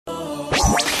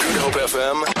Hope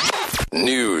FM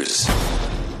News.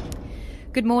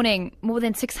 Good morning. More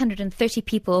than 630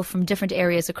 people from different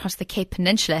areas across the Cape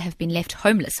Peninsula have been left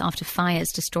homeless after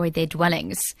fires destroyed their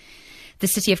dwellings. The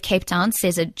city of Cape Town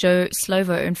says at Joe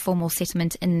Slovo informal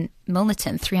settlement in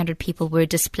Milnerton, 300 people were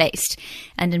displaced.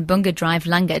 And in Bunga Drive,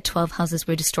 Langa, 12 houses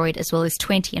were destroyed as well as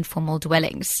 20 informal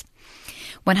dwellings.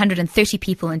 130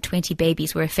 people and 20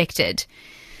 babies were affected.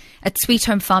 At Sweet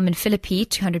Home Farm in Philippi,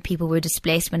 200 people were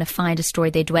displaced when a fire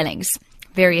destroyed their dwellings.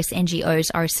 Various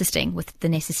NGOs are assisting with the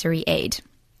necessary aid.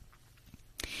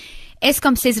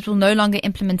 Eskom says it will no longer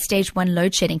implement Stage 1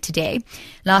 load shedding today.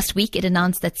 Last week, it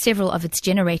announced that several of its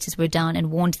generators were down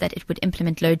and warned that it would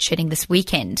implement load shedding this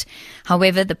weekend.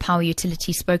 However, the power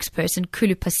utility spokesperson,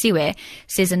 Kulu Pasiwe,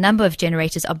 says a number of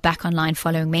generators are back online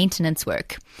following maintenance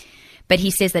work. But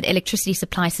he says that electricity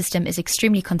supply system is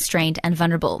extremely constrained and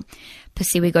vulnerable.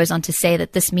 Pasiwe goes on to say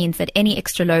that this means that any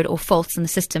extra load or faults in the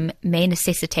system may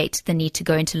necessitate the need to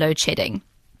go into load shedding.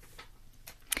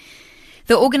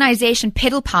 The organisation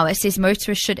Pedal Power says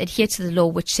motorists should adhere to the law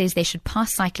which says they should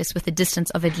pass cyclists with a distance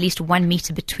of at least 1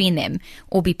 metre between them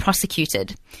or be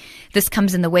prosecuted. This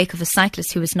comes in the wake of a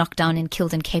cyclist who was knocked down and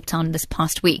killed in Cape Town this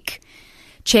past week.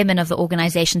 Chairman of the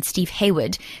organisation, Steve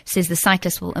Hayward, says the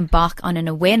cyclists will embark on an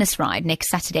awareness ride next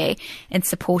Saturday in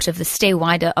support of the Stay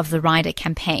Wider of the Rider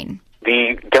campaign.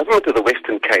 The government of the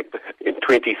Western Cape in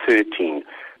 2013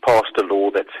 passed a law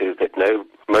that says that no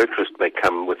motorist may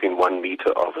come within 1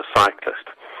 metre of a cyclist.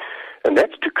 And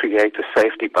that's to create a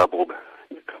safety bubble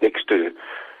next to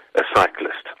a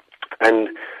cyclist. And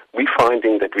we're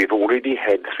finding that we've already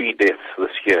had 3 deaths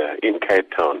this year in Cape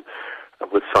Town,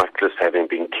 with cyclists having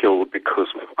been killed because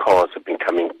cars have been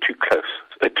coming too close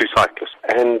to cyclists.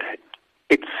 And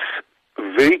it's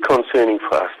very concerning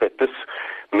for us that this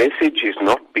message is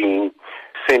not being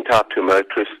sent out to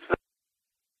motorists.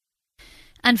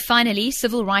 And finally,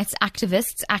 civil rights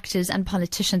activists, actors and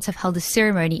politicians have held a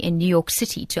ceremony in New York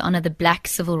City to honor the black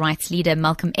civil rights leader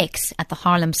Malcolm X at the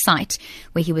Harlem site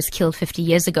where he was killed 50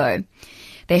 years ago.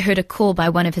 They heard a call by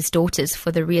one of his daughters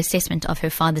for the reassessment of her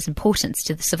father's importance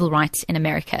to the civil rights in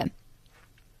America.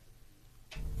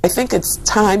 I think it's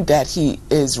time that he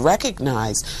is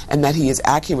recognized and that he is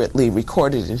accurately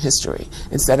recorded in history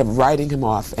instead of writing him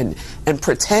off and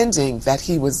pretending that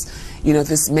he was,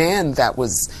 this man that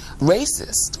was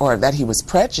racist or that he was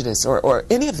prejudiced or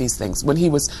any of these things, when he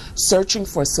was searching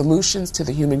for solutions to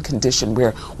the human condition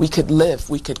where we could live,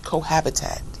 we could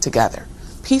cohabitate together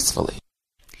peacefully.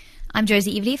 I'm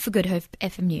Josie Evely for Good Hope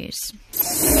FM News.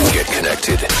 Get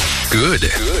connected. Good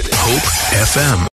Hope FM.